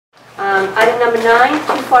Item number 9,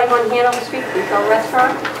 241 Hanover Street, Bricco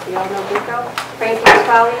Restaurant. We all know Bricco. Frank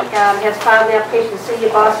DePasquale has filed an application to the City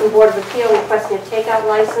of Boston Board of Appeal requesting a takeout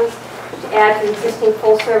license to add to the existing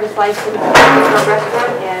full-service license for Bricco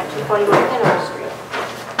Restaurant at 241 Hanover Street.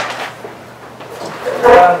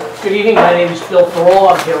 Good evening. My name is Bill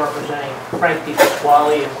Ferrullo. I'm here representing Frank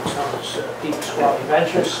DePasquale and what's known as DePasquale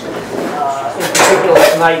Ventures. In particular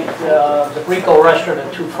tonight, the Bricco Restaurant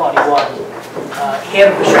at 241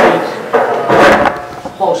 Hanover Street,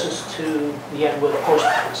 closest to the end where the post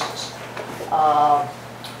office is.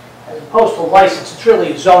 As opposed to a license, it's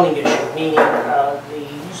really a zoning issue, meaning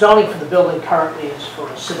the zoning for the building currently is for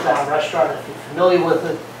a sit-down restaurant. If you're familiar with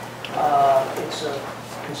it, it's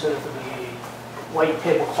considered to be white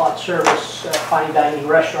tablecloth service, fine dining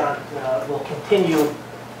restaurant. Will continue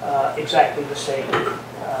exactly the same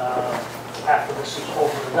after this is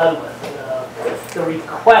over and done with. The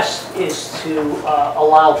request is to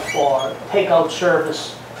allow for takeout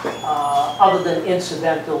service other than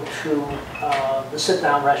incidental to the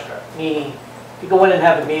sit-down restaurant. Meaning, if you go in and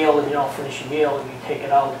have a meal and you don't finish your meal and you take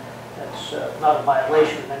it out, that's not a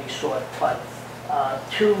violation of any sort. But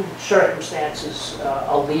two circumstances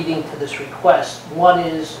are leading to this request. One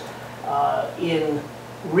is in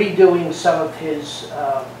redoing some of his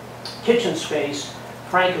kitchen space,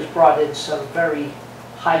 Frank has brought in some very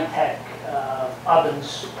high-tech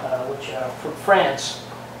ovens, which are from France.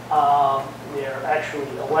 They're actually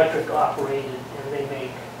electric operated, and they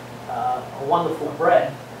make a wonderful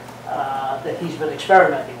bread that he's been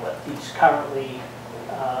experimenting with. He's currently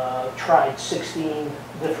tried 16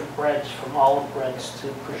 different breads, from olive breads to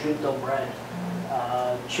prosciutto bread,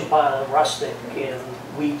 ciabatta, rustic, and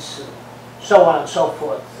wheats, and so on and so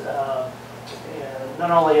forth.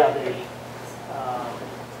 Not only are they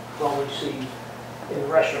well received in the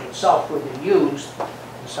restaurant itself where they're used,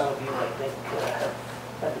 and some of you I think have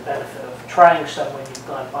had the benefit of trying some when you've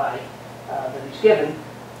gone by that he's given.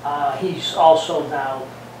 He's also now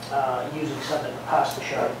using some at the pasta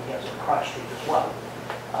shop. He has a cross street as well.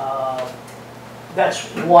 That's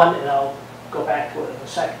one, and I'll go back to it in a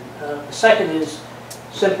second. The second is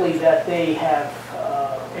simply that they have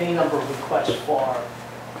any number of requests for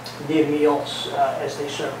their meals as they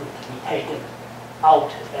serve them to be taken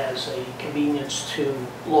out as a convenience to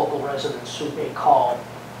local residents who may call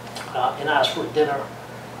and ask for dinner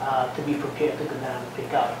to be prepared to go down and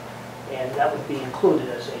pick up. And that would be included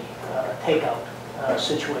as a takeout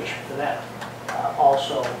situation for them.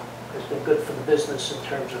 Also, it's been good for the business in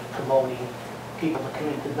terms of promoting people to come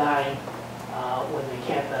in to dine. When they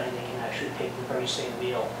can't dine, they can actually take the very same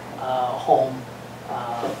meal home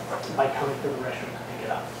by coming to the restaurant to pick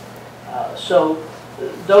it up. So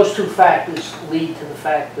those two factors lead to the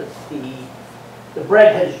fact that the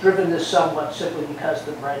bread has driven this somewhat simply because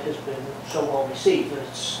the bread has been so well received.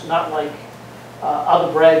 It's not like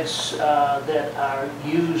other breads that are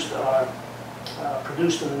used or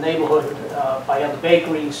produced in the neighborhood by other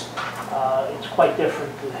bakeries. It's quite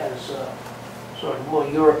different. It has sort of more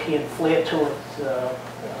European flair to it.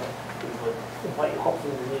 We would invite you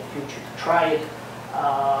hopefully in the near future to try it.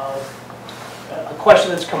 A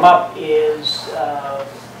question that's come up is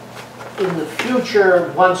in the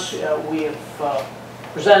future, once we have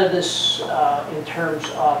presented this in terms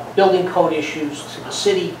of building code issues to the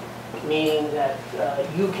city, meaning that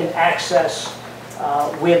you can access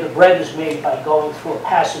where the bread is made by going through a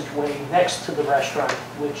passageway next to the restaurant,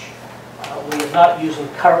 which we are not using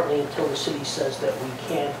currently until the city says that we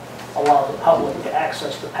can't allow the public to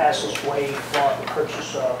access the passageway for the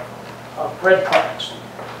purchase of bread products.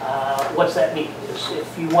 What's that mean? Is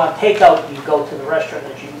if you want takeout, you go to the restaurant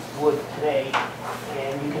as you would today,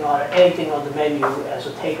 and you can order anything on the menu as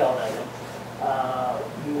a takeout item.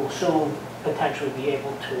 You will soon potentially be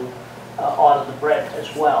able to order the bread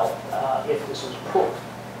as well if this is approved.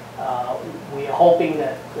 We are hoping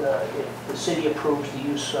that if the city approves the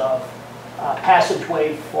use of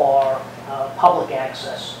passageway for public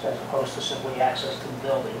access as opposed to simply access to the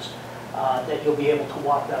buildings, that you'll be able to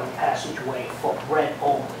walk down the passageway for bread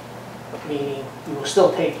only, meaning you will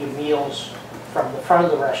still take your meals from the front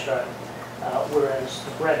of the restaurant, whereas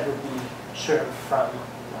the bread would be served from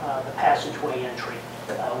the passageway entry,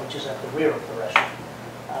 which is at the rear of the restaurant.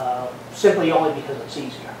 Simply only because it's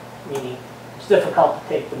easier, meaning it's difficult to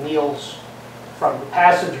take the meals from the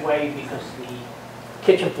passageway because the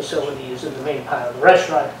kitchen facility is in the main part of the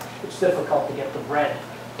restaurant. It's difficult to get the bread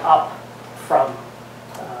up from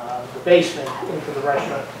the basement into the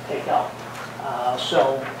restaurant to take out.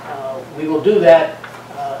 So we will do that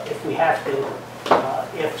if we have to,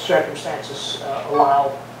 if circumstances allow,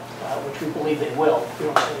 which we believe they will. We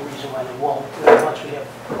don't see any reason why they won't. Once we have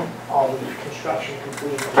all the construction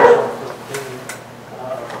complete and so forth.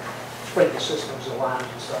 sprinkler systems, alarms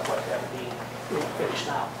and stuff like that being finished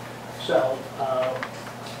now. So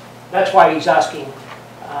that's why he's asking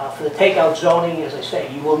for the takeout zoning. As I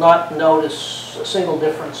say, you will not notice a single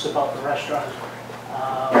difference about the restaurant.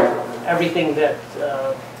 Everything that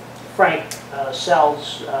Frank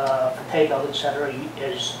sells for takeout, etc.,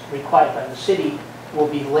 is required by the city, will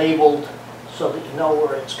be labeled so that you know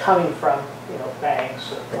where it's coming from,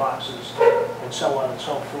 bags, boxes, and so on and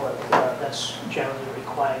so forth. That's generally a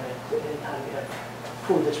requirement anytime you have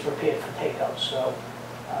food that's prepared for takeout. So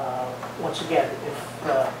once again,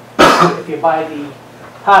 if you buy the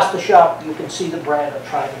pasta shop, you can see the bread or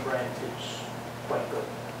try the bread. It's quite good.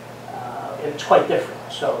 And it's quite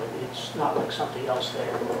different, so it's not like something else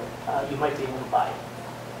that you might be able to buy.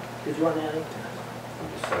 Did you want to add anything?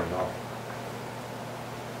 I'm just saying no.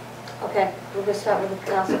 Okay, we're going to start with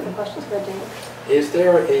the council for questions. Go ahead, Daniel. Is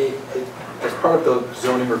there as part of the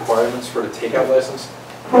zoning requirements for the takeout license,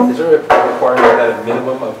 is there a requirement that a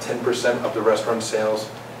minimum of 10% of the restaurant sales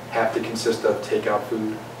have to consist of takeout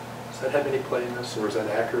food? Does that have any play in this, or is that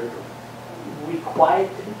accurate? Required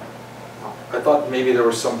to be? I thought maybe there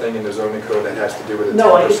was something in the zoning code that has to do with a 10%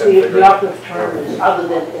 No, I think figure. the operative term is other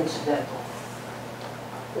than incidental.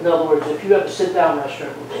 In other words, if you have a sit-down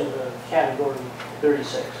restaurant, which is a category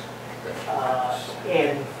 36,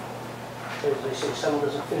 and as they say, someone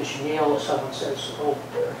doesn't finish a meal, or someone says, oh,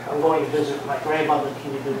 I'm going to visit my grandmother,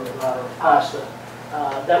 can you do a pasta?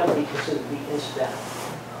 That would be considered to be incidental.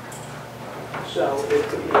 So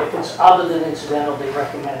if it's other than incidental, they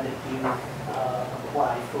recommend that you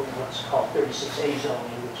apply for what's called 36A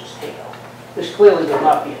zoning, which is takeout. This clearly will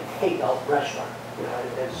not be a takeout restaurant.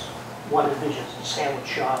 As one envisions a sandwich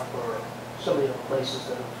shop or some of the other places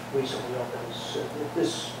that have recently opened. So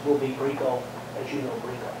this will be Bricco, as you know,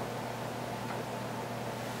 Bricco.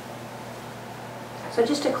 So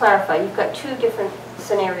just to clarify, you've got two different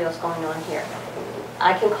scenarios going on here.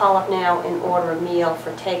 I can call up now and order a meal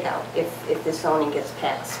for takeout if this zoning gets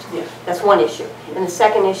passed. Yes. That's one issue. And the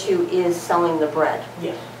second issue is selling the bread.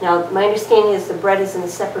 Yes. Now, my understanding is the bread is in a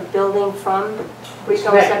separate building from Bricco, is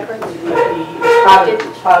that correct?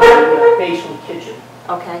 It's part of the basement kitchen.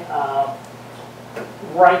 Okay.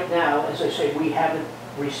 Right now, as I say, we haven't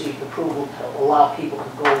received approval to allow people to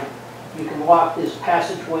go. You can walk this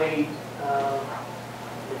passageway,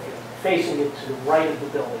 if you're facing it to the right of the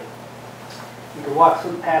building. You can walk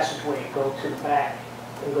through the passageway, go to the back,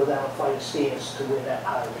 and go down a flight of stairs to where that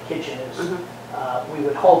part of the kitchen is. Mm-hmm. We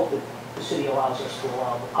would hope that the city allows us to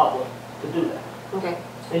allow the public to do that. Okay.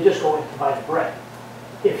 And just go in to buy the bread.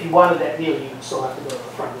 If you wanted that meal, you would still have to go to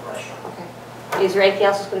the front of the restaurant. Okay. Is there anything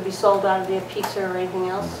else that's going to be sold out of there, pizza or anything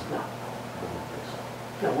else? No.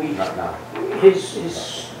 No, we, Not now.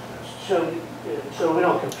 so we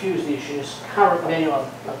don't confuse the issue, his current menu,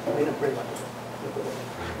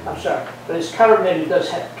 I'm sorry, but his current menu does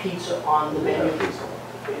have pizza on the menu.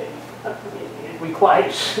 It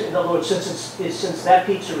requires, in other words, since that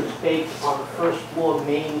pizza is baked on the first floor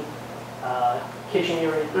main kitchen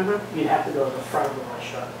area, you'd have to go to the front of the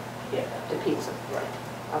restaurant to get that. The pizza. Right.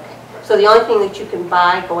 Okay. So the only thing that you can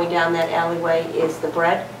buy going down that alleyway is the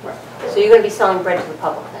bread? Right. So you're going to be selling bread to the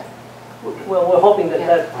public then? Well, we're hoping that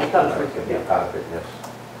that becomes. That could be a part of it, yes.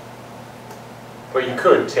 But you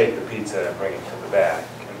could take the pizza and bring it to the back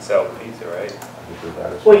and sell the pizza, right? I could do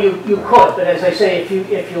that as Well, you could, but as I say, if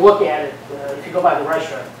you look at it, if you go by the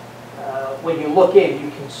restaurant, when you look in, you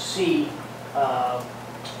can see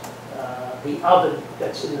the oven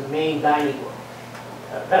that's in the main dining room.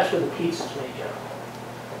 That's where the pizza's made, generally.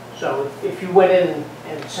 So if you went in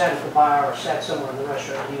and sat at the bar or sat somewhere in the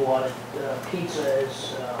restaurant and you wanted pizza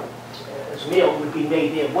as a meal, it would be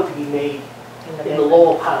made there, wouldn't be made in the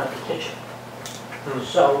lower part of the kitchen.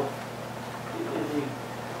 So the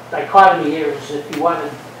dichotomy here is if you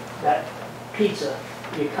wanted that pizza,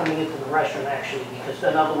 you're coming into the restaurant actually, because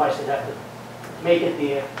then otherwise they'd have to make it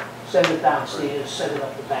there, send it downstairs, send it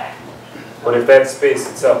up the back. But if that space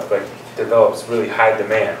itself like develops really high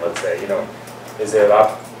demand, let's say, is there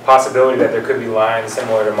a possibility that there could be lines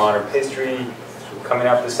similar to modern pastry coming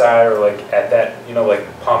up the side, or like at that, like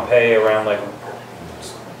Pompeii around like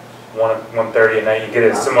 1:30 at night, you get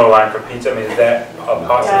a similar line for pizza? I mean, is that a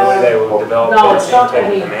possibility that it will develop No, that it's same not. type I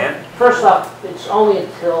of mean, demand? first off, it's only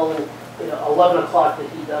until 11 o'clock that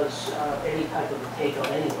he does any type of a takeout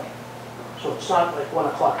anyway. So it's not like 1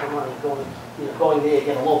 o'clock in the morning going there to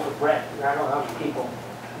get a loaf of bread. I don't know how many people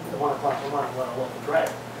at 1 o'clock in the morning want a loaf of bread.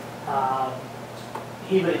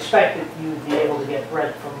 He would expect that you'd be able to get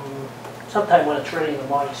bread from sometime when it's ready in the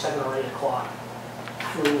morning, 7 or 8 o'clock,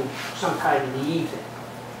 through sometime in the evening.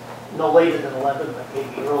 No later than 11, but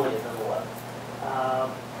maybe earlier than 11.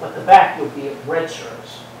 But the back would be a bread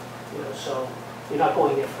service. You know, so you're not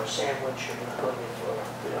going in for a sandwich, or you're not going in for,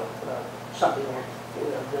 you know, something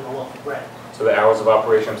than a loaf of bread. So the hours of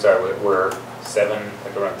operation, I'm sorry, were 7,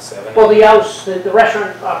 like around 7? Well, the hours, the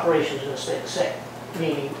restaurant operations are going to stay the same,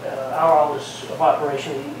 meaning our hours of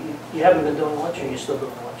operation, you haven't been doing lunch, or you're still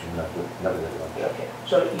doing lunch? Never did lunch. Okay,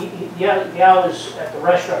 so the hours at the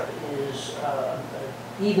restaurant is an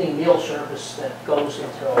evening meal service that goes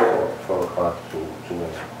until, 12 o'clock to 2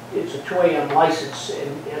 a.m. it's a 2 a.m. license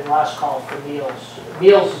and last call for meals.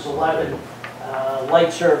 Meals is 11,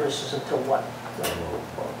 light service is until what?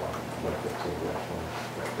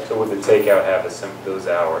 So would the takeout have those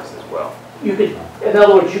hours as well? You could, in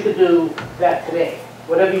other words, you could do that today.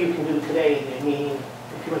 Whatever you can do today, meaning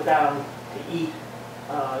if you went down to eat,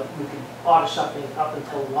 you could order something up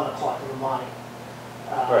until 1 o'clock in the morning.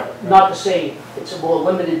 Right. Not to say it's a more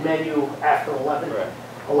limited menu after 11. Right.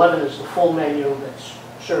 11 is the full menu that's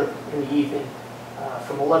served in the evening.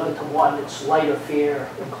 From 11 to 1, it's lighter fare,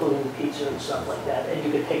 including the pizza and stuff like that, and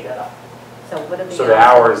you could take that up. So what are the So the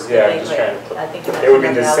hours, yeah, I'm just bakery? trying to, I think it would be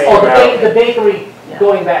the same Oh, amount. the bakery, Yeah.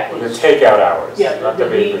 going back The is, takeout hours, yeah, not the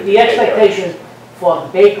bakery. the expectation for the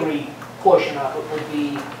bakery portion of it would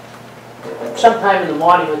be sometime in the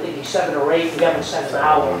morning, would it be 7 or 8, we haven't set an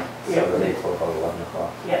hour. 7, 8, till about 11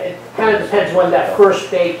 o'clock. Yeah, it kind of depends when that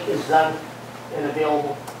first bake is done and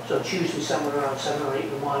available, so it's usually somewhere around 7 or 8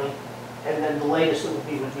 in the morning, and then the latest it would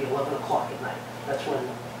be 11 o'clock at night. That's when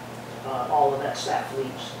all of that staff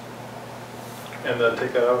leaves. And the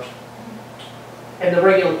takeout hours? And the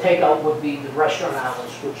regular takeout would be the restaurant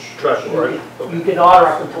hours, which Track, right. you can order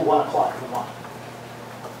up until 1 o'clock in the morning.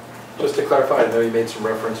 Just to clarify, I know you made some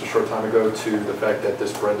reference a short time ago to the fact that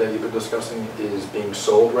this bread that you've been discussing is being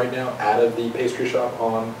sold right now out of the pastry shop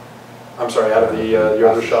on, I'm sorry, out of the your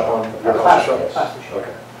other shop on, your pasta shop? Pasta shop.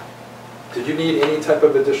 Okay. Did you need any type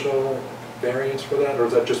of additional variance for that, or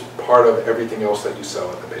is that just part of everything else that you sell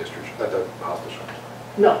at the pastry, at the pasta shop?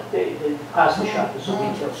 No, the pasta shop is a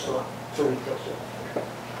retail store. It's a retail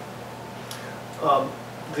store.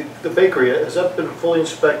 The bakery, has that been fully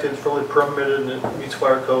inspected, fully permitted, and it meets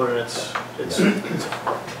fire code, and it's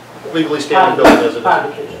legally standing building as it is? Part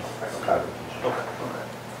of the kitchen. Okay.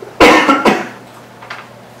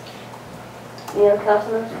 Any other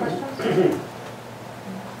council members' questions?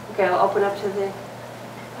 Okay, I'll open up to the,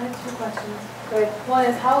 I have 2 questions. go ahead. One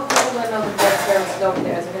is, how are people going to know the bread service is over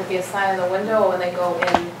there? Is there going to be a sign in the window, or when they go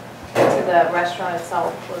in to the restaurant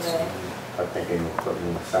itself? Will they? I think in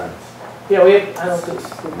putting the signs. Yeah, I don't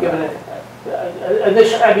think we've given it,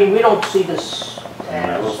 I mean, we don't see this And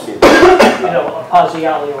I will as, see that. you know, a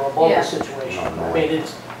Pazziali or a Boga Yeah. situation. No, no. I mean,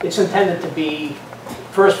 it's intended to be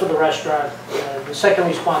first for the restaurant. The second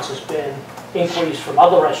response has been inquiries from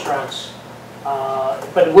other restaurants,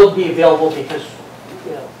 but it will be available because,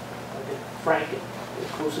 you know, I think Frank,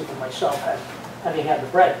 inclusive of myself, having had the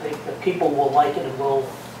bread, the people will like it and will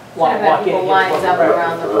want to walk in and People get lines the up bread.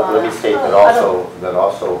 around the Let me block. state that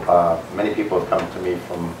also, many people have come to me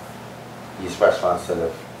from these restaurants that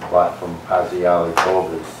have bought from Pazziali,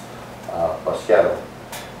 Boga's, Boschetto.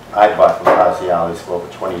 I bought from Pazziali's for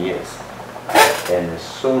over 20 years. And as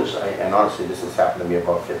soon as and honestly, this has happened to me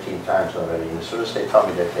about 15 times already, and as soon as they tell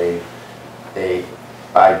me that they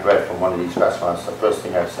buy bread from one of these restaurants, the first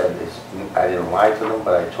thing I've said is, I didn't lie to them,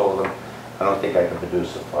 but I told them, I don't think I can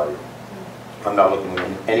produce it for you. I'm not looking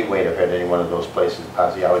in any way to hurt any one of those places.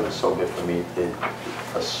 Pazziali was so good for me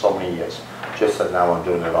for so many years. Just that now I'm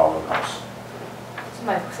doing it all in-house. So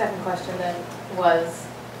my second question then was,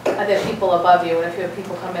 are there people above you, and if you have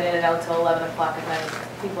people coming in and out till 11 o'clock at night,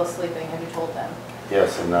 people sleeping, have you told them?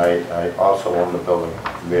 Yes, and I also own the building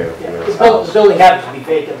where Yeah, it's the housed. building happens to be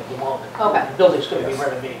vacant at the moment. Okay. The building's going to be Yes.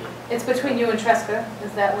 renovated. It's between you and Tresca,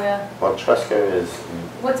 is that where? Well, Tresca is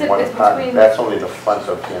What's it, one it's part, between? that's only the front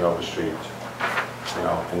of Hanover Street, you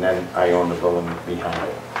know, and then I own the building behind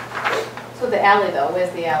it. So the alley though,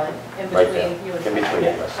 where's the alley? In Right between there. you and In Tresca? between,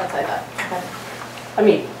 Yeah. yes. That's what I thought, okay. I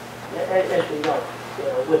mean, as we know,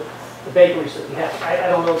 with the bakeries that we have, I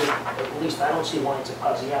don't know that, at least I don't see lines at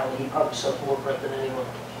Pazziali. He probably sells more bread than anyone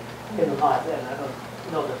in the North End. I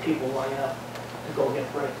don't know that people line up to go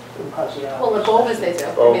get bread in Pazziali. Well, the Bogas they do, I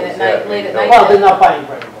mean, Bogas, at night, yeah. late at Well, they're night. not buying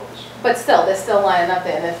bread in Bogas. But still, they're still lining up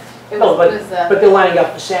there, and if it No, was, it was, but they're lining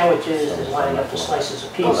up for sandwiches, they're lining up for slices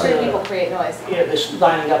of well, certain people pizza. create noise. Yeah, they're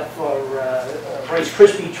lining up for Rice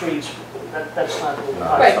Krispie treats. That's not what we're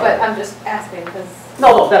Right, talking but about. I'm just asking, because,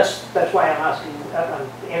 No, that's why I'm asking, I'm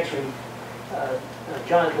answering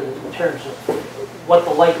Jonathan in terms of what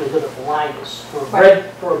the likelihood of the line is. For a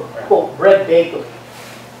bread, for a quote, bread bakery,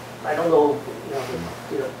 I don't know,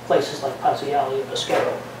 you know, places like Pazziali or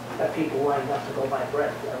Boschetto have people lined up to go buy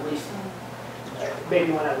bread, at least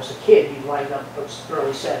Maybe when I was a kid, you'd wind up, it's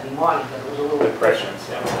early Saturday morning, but it was a little bit different. Depressions,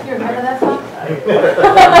 yeah. You remember that song?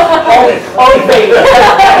 Only thing.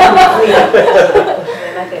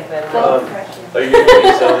 Are you going to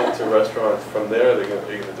be selling to restaurants from there? Are you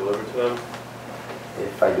going to deliver to them?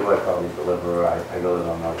 If I do, I probably deliver, I really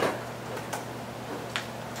don't know.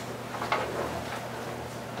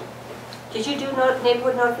 Did you do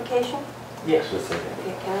neighborhood notification? Yes. Specific.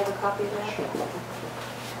 Okay, can I have a copy of that? Sure.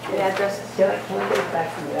 Your addresses? Can I get it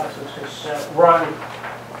back from the office? Because Ron,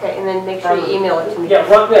 Okay, and then make sure you email it to me.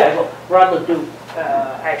 Ron Ledoux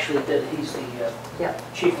actually did, he's the Yeah.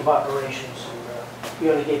 chief of operations, and he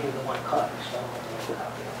only gave me the one copy, so I'm going to make a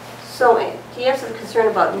copy. So, to answer the concern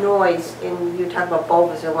about noise, and you talk about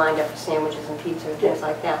bulbs are lined up for sandwiches and pizza and things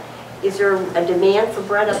like that, is there a demand for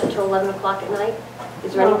bread up until 11 o'clock at night?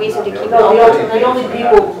 Is there any reason to keep it No, open the till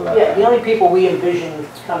night? only people we envision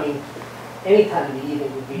coming any time in the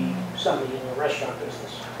evening would be somebody in the restaurant business.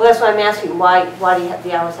 Well, that's why I'm asking, why do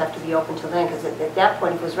the hours have to be open till then? Because at that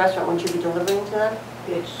point, if it was a restaurant, wouldn't you be delivering to them?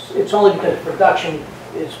 It's only because production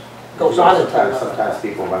goes on until Sometimes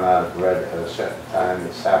people run out of bread at a certain time.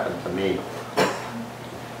 It's happened to me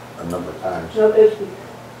a number of times. So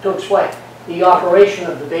to explain, the operation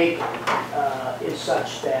of the bakery is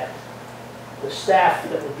such that the staff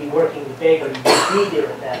that would be working the bakery would be there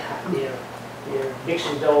at that time. They're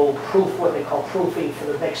mixing dough, what they call proofing for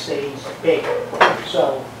the next day's bake.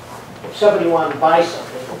 So if somebody wanted to buy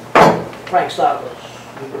something, Frank's thought was,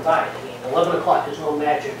 we would buy it. I mean, 11 o'clock, there's no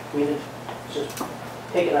magic. We didn't just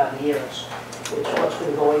take it out of the air. It's what's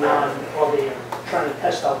been going on while they're trying to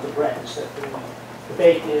test out the bread. Instead the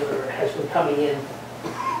baker has been coming in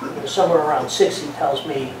somewhere around 6, he tells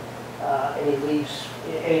me, and he leaves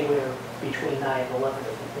anywhere between 9 and 11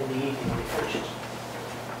 in the evening when he finishes.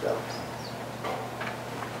 So.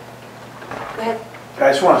 Go ahead.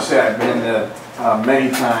 I just want to say I've been there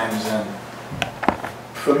many times, and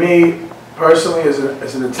for me personally, as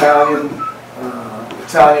an Italian,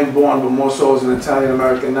 Italian-born, but more so as an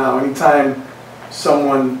Italian-American now, anytime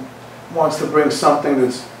someone wants to bring something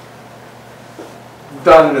that's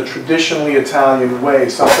done in a traditionally Italian way,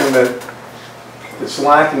 something that's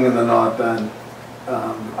lacking in the North End,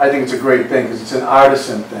 I think it's a great thing because it's an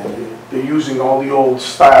artisan thing. They're using all the old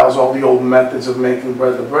styles, all the old methods of making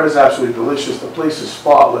bread. The bread is absolutely delicious. The place is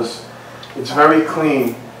spotless. It's very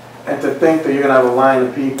clean. And to think that you're going to have a line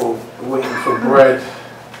of people waiting for bread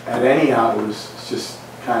at any hours, it's just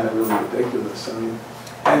kind of really ridiculous. I mean,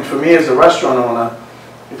 and for me as a restaurant owner,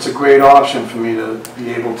 it's a great option for me to be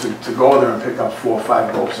able to go there and pick up 4 or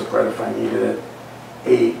 5 loaves of bread if I needed it,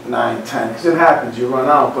 8, 9, 10, because it happens, you run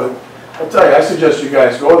out. But I tell you, I suggest you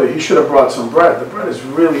guys go there. You should have brought some bread. The bread is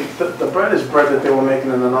really, the bread is bread that they were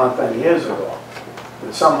making in the North End years ago.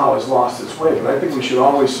 It somehow has lost its way. But I think we should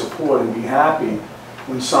always support and be happy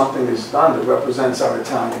when something is done that represents our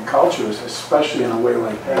Italian cultures, especially in a way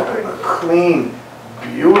like that. A clean,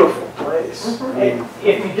 beautiful place. I mean,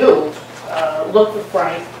 If you do, look for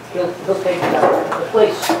Frank. He'll take you down. The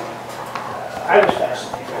place, I was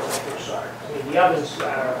fascinated when I first saw it. I mean, the ovens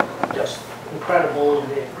are just incredible.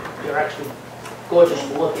 They're actually gorgeous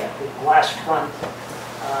to look at. The glass front,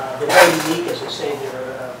 they're very unique, as I say.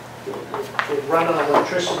 They run on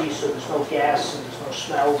electricity, so there's no gas and there's no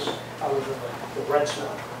smells other than the bread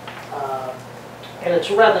smell. And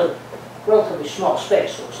it's a relatively small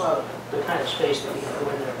space, so it's not the kind of space that you can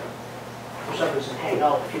go in there for some reason hang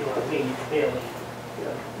out, if you know what I mean. You can barely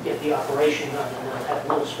get the operation done and then have a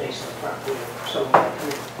little space in the front where someone can come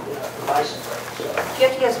in to buy some bread. So, Do you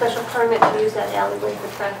have to get a special permit to use that alleyway for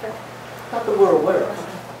traffic? not that we're aware of.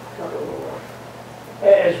 Not that we're aware of.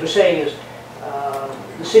 As we're saying is,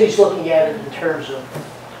 the city's looking at it in terms of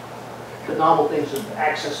the normal things of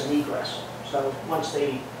access and egress. So once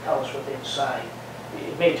they tell us what they decide,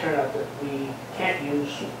 it may turn out that we can't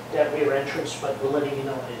use that rear entrance, but we're letting you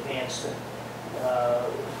know in advance that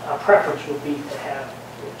our preference would be to have,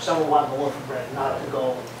 if someone wanted a loaf of bread, not to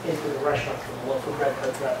go into the restaurant for the loaf of bread,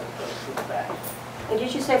 but rather go through the back. And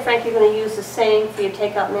did you say, Frank, you're going to use the same for your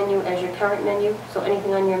takeout menu as your current menu? So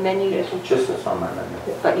anything on your menu, you can, Just what's on my menu.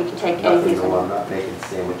 but you can take Nothing anything. new, I'm not making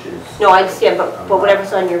sandwiches. No, I understand, but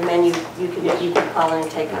whatever's on your menu, you can call in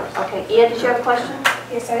and take out. Okay, Ian, did you have a question?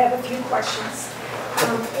 Yes, I have a few questions.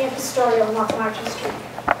 Ann Pistorio, North Market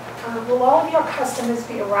Street. Will all of your customers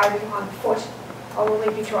be arriving on foot, or will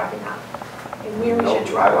they be driving up? And where is your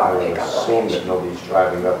drop-off I would pickup assume that location? nobody's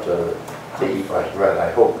driving up to eat my bread.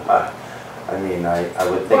 I hope not. I mean, I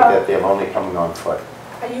would think that they're only coming on foot.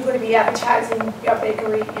 Are you going to be advertising your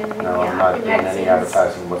bakery in the No, I'm not in doing any magazines?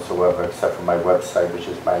 advertising whatsoever, except for my website, which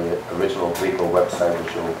is my original Bricco website,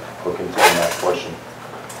 which will contain that portion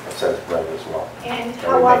that says bread as well. And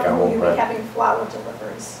we How make our often will own you be bread. having flour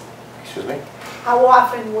deliveries? Excuse me? How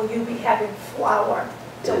often will you be having flour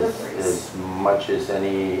As deliveries? much as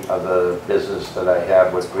any other business that I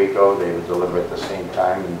have with Bricco, they would deliver at the same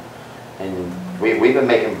time. And we've been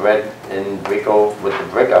making bread in Bricco with the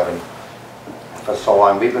brick oven for so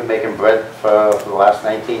long. We've been making bread for the last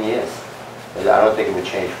 19 years. And I don't think it would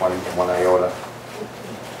change one iota.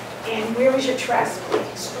 And where is your trash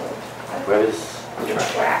being stored? Where is Your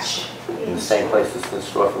trash in being the same stored? place it's been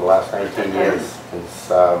stored for the last 19 years. It's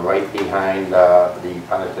right behind the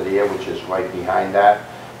panaderia, which is right behind that.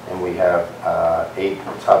 And we have 8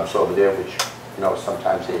 tubs over there, which, you know,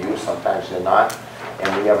 sometimes they're used, sometimes they're not.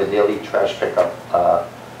 And we have a daily trash pickup.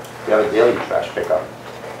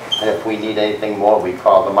 And if we need anything more, we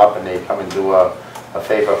call them up and they come and do a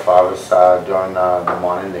favor for us during the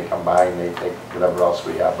morning. They come by and they take whatever else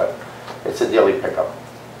we have, but it's a daily pickup.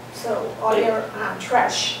 So all your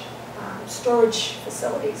trash storage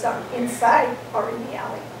facilities are inside or in the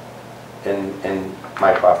alley? In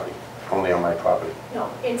my property, only on my property. No,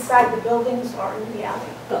 inside the buildings or in the alley?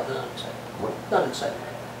 No, they're not inside. Not inside.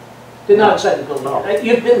 They're not inside the building. No.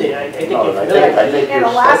 You've been there, I think No, you're I familiar. think In the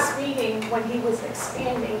you're last meeting, when he was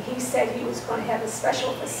expanding, he said he was going to have a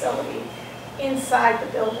special facility inside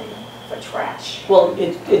the building for trash. Well,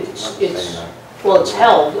 it's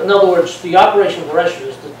held, in other words, the operation of the restaurant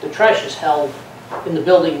is, the trash is held in the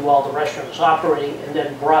building while the restaurant is operating and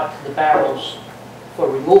then brought to the barrels for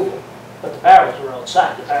removal. But the barrels are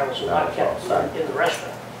outside, the barrels are not kept in the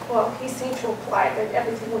restaurant. Well, he seemed to imply that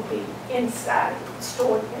everything would be inside,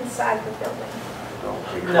 stored inside the building.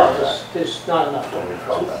 No, there's not enough. Don't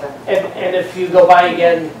recall that. And if you go by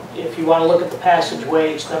again, if you want to look at the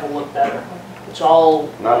passageway, it's never looked better. It's all,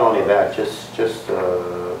 Not only that, just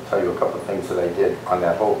tell you a couple of things that I did on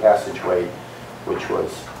that whole passageway, which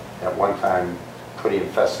was at one time pretty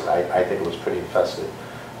infested. I think it was pretty infested.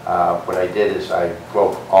 What I did is I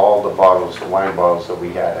broke all the bottles, the wine bottles that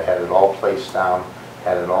we had. I had it all placed down,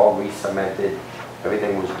 had it all re-cemented.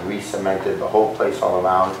 Everything was re-cemented, the whole place all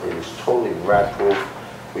around. It was totally rat-proof.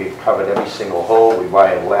 We've covered every single hole. We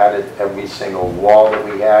wire laddered every single wall that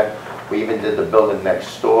we had. We even did the building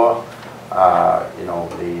next door. You know,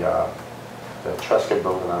 the Truscott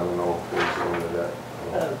building, I don't know who's over that.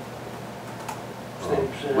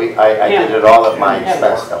 I did it all at my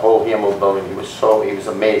expense, the whole Hamill building. He was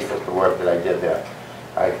amazed at the work that I did there.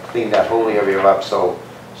 I cleaned that whole area up, so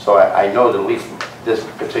I know that at least this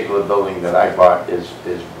particular building that I bought is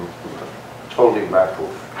totally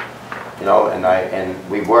rat-proof. You know, and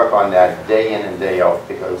we work on that day in and day out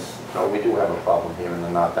because, you know, we do have a problem here in the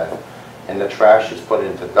North End. And the trash is put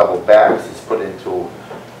into double bags, it's put into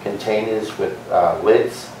containers with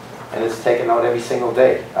lids, and it's taken out every single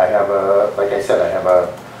day. I have like I said, I have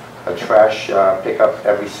a trash pickup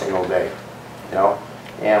every single day, you know.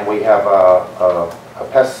 And we have a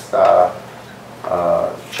pest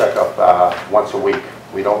checkup once a week.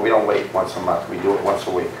 We don't wait once a month, we do it once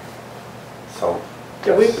a week. So,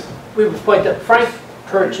 yeah, we would point that Frank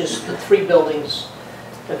purchased the 3 buildings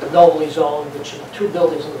that the Nobley's own, which are 2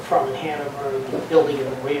 buildings in the front in Hanover and the building in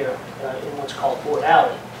the rear in what's called Board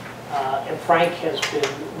Alley. And Frank has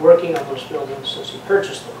been working on those buildings since he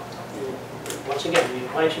purchased them. Once again, we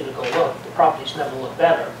invite you to go look. The properties never look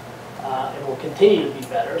better and will continue to be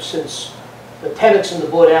better since the tenants in the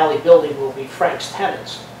Board Alley building will be Frank's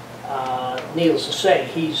tenants. Needless to say,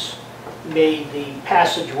 he's made the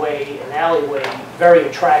passageway and alleyway very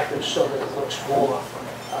attractive so that it looks more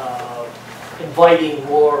inviting,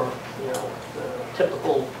 more, you know,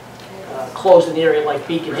 typical closed-in area like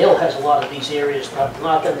Beacon Hill has a lot of these areas.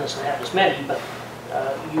 Not that it doesn't have as many, but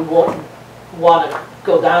you won't want to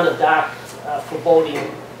go down a dark,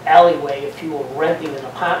 foreboding alleyway if you were renting an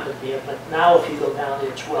apartment there. But now if you go down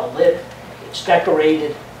there, it's well lit, it's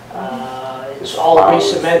decorated, it's all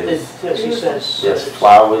re-cemented, as he says. there's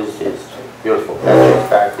flowers, there's beautiful benches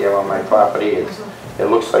back there on my property. It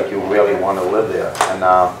looks like you really want to live there.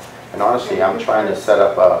 And honestly, I'm trying to set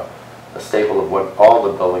up a staple of what all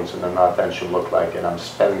the buildings in the North End should look like, and I'm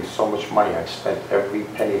spending so much money. I've spent every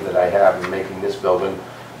penny that I have in making this building,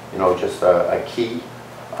 you know, just a key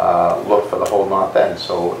look for the whole North End.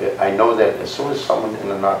 So I know that as soon as someone in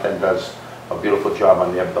the North End does a beautiful job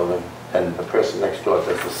on their building, then the person next door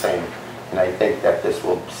does the same. And I think that this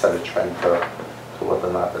will set a trend to what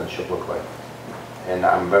the North End should look like. And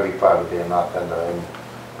I'm very proud of being a North Ender.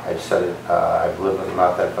 I've said it, I've lived in the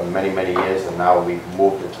North End for many, many years, and now we've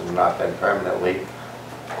moved into the North End permanently.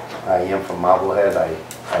 I am from Marblehead. I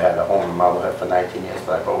had a home in Marblehead for 19 years,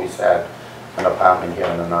 but I've always had an apartment here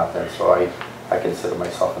in the North End, so I consider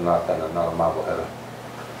myself a North Ender, not a Marbleheader.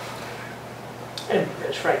 And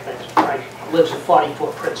as Frank mentioned, Frank lives at 44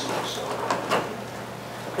 Princeton, so.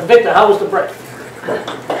 And Victor, how was the break?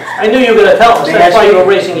 I knew you were going to tell us, that's why you were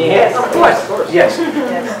raising your hand. Of course. Yes.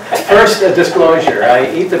 First, a disclosure.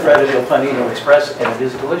 I eat the bread at Il Panino Express, and it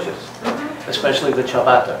is delicious, especially the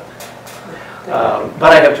ciabatta.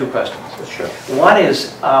 But I have two questions. Sure. One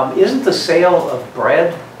is, isn't the sale of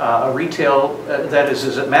bread a retail, that is,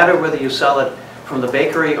 does it matter whether you sell it from the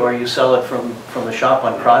bakery or you sell it from the shop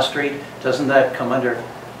on Cross Street? Doesn't that come under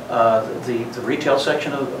the retail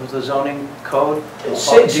section of the zoning code?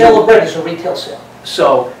 Sale of bread is a retail sale.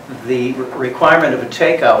 So the requirement of a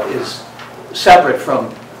takeout is separate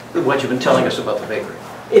from what you've been telling us about the bakery?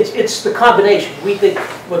 It's the combination. We think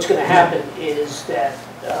what's going to happen is that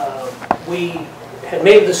we had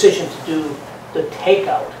made a decision to do the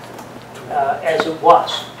takeout as it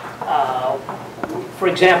was. For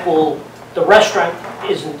example, the restaurant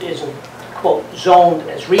isn't quote zoned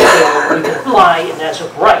as retail. We can apply and as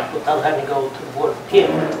of right without having to go to the Board of Appeal.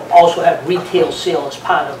 Also have retail sale as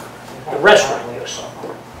part of the restaurant use.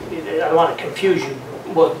 I don't want to confuse you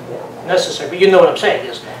more than necessary, but you know what I'm saying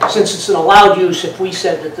is, since it's an allowed use, if we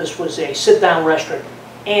said that this was a sit-down restaurant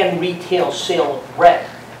and retail sale of bread,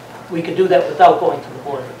 we could do that without going to the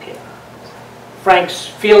Board of Appeal. Frank's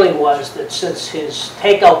feeling was that since his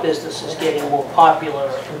takeout business is getting more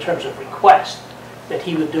popular in terms of request, that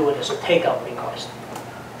he would do it as a takeout request.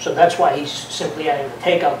 So that's why he's simply adding the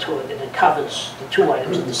takeout to it, and it covers the two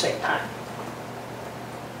items at the same time.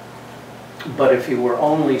 But if you were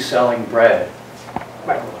only selling bread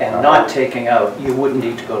and not taking out, you wouldn't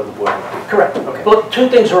need to go to the Board of Appeal. Correct. Okay. But two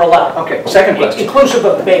things are allowed. Okay, second question. Inclusive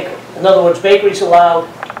of the bakery. In other words, bakery's allowed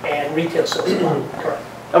and retail sales allowed. Correct.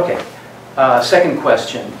 Okay. Second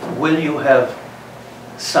question. Will you have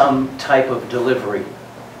some type of delivery?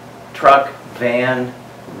 Truck, van,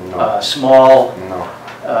 No. small No.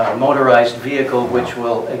 motorized vehicle which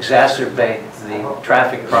will exacerbate the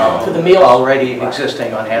traffic problem For the meals? already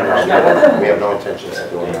existing on Hanover St. We have no intentions of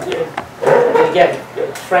doing that. And again,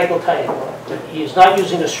 Frank will tell you, he is not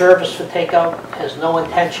using a service for takeout, has no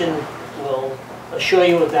intention, will assure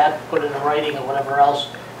you of that, put it in writing or whatever else.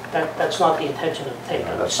 That's not the intention of the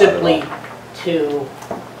takeout. That's not at all. Simply to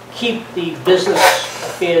keep the business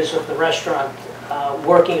affairs of the restaurant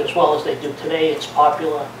working as well as they do today. It's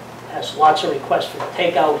popular, has lots of requests for the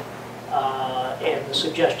takeout, and the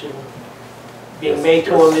suggestion being made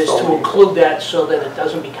to him is to include that so that it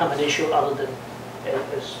doesn't become an issue other than,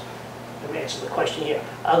 as to answer the question here,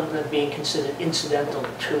 other than being considered incidental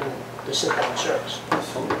to the sit-down service.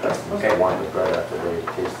 Some customers want the bread after they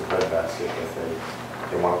taste the bread basket, if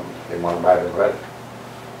they want to buy the bread.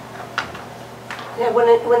 Yeah,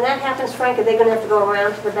 when that happens, Frank, are they going to have to go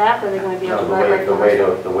around to the back, or are they going to be able No, to buy right the from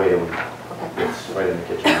way the- it's right in the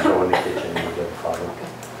kitchen. You go in the kitchen and you get the product.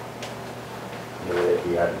 You know, if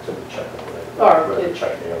you add it to the check or whatever, the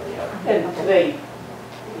check they already have. And today,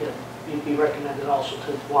 you'd be recommended also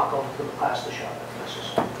to walk over to the pasta shop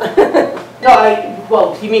if necessary. No,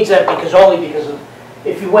 well, he means that only because of,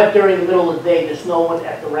 if you went during the middle of the day, there's no one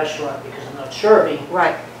at the restaurant because I'm not serving.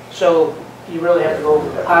 Right. So you really have to go to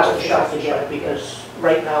the pasta shop to get it, because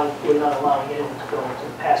right now, we're not allowing anyone to go into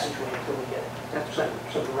the passageway until we get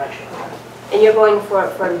some direction on that. And you're going for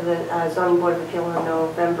the zoning board of appeal on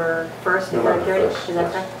November 1st at November 9:30? 1st, Is that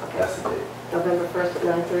yes. correct? Okay. That's the date. November 1st at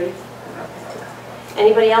 9:30?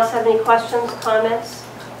 Anybody else have any questions, comments?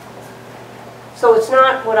 So it's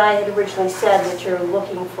not what I had originally said, that you're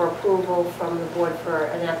looking for approval from the board for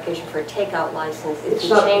an application for a takeout license. It's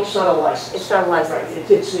not a license. It's not a Right, license.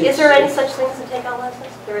 Is it's- there any such thing as a takeout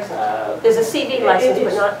license? There isn't. There's a CV license,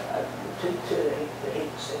 but not... I hate to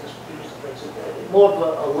say this, use the phrase, more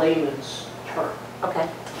of a layman's term. Okay.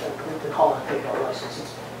 To call it a takeout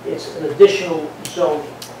license. It's an additional zoning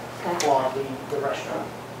Okay. for the restaurant.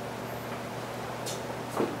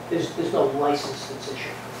 There's no license that's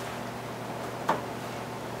issued.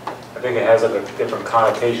 I think it has like a different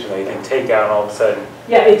connotation that you can take out and all of a sudden,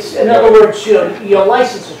 Yeah, it's, in other words, your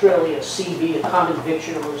license is really a CV, a common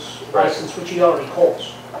victualer's license, which he already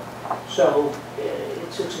holds. So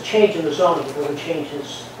it's a change in the zoning, it doesn't change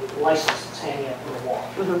his license that's hanging up on the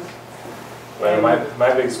wall. well,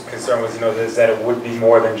 my big concern was, is that it would be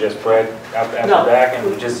more than just bread out the No. back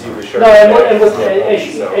and just you were sure. No, and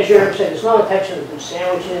as you're saying, there's no intention to do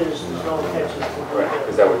sandwiches, there's no intention to... Right,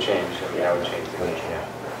 because that would change, that would change the game, yeah.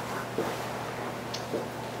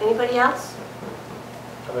 Anybody else?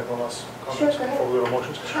 Can I make one last comment Sure, go ahead. before we go to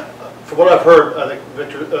motions? From what I've heard, I think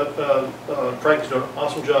Victor, Frank's doing an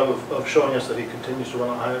awesome job of showing us that he continues to run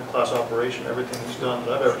a high-class operation. Everything he's done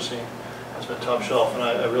that I've ever seen has been top shelf, and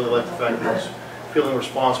I really like the fact that he's feeling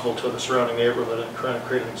responsible to the surrounding neighborhood and trying to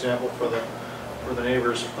create an example for for the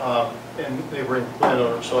neighbors and neighboring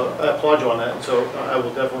landowners. So I applaud you on that, and so I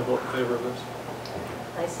will definitely vote in favor of this.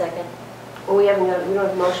 I second. Well, we don't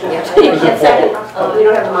have a motion yet. You can't second. We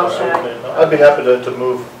don't have a motion. I'd be happy to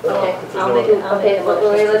move. Okay, if there's no other- okay,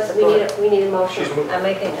 well, we need a motion. She's moving. I'm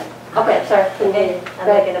making it. Okay, sorry. I'm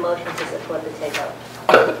Go making a motion to support the takeout.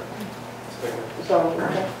 Zoning,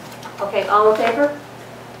 okay. Okay, all in favor?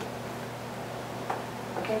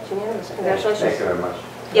 Okay, it's unanimous. Congratulations. Thank you very much.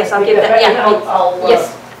 Yes, I'll give that, yeah. I'll,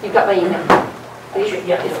 Yes, you've got my email. Please,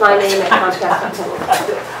 Yeah. it's my name at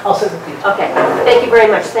Comcast. I'll send it to you. Okay, thank you very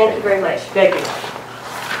much, thank you very much. Thank you.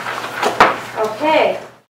 Okay.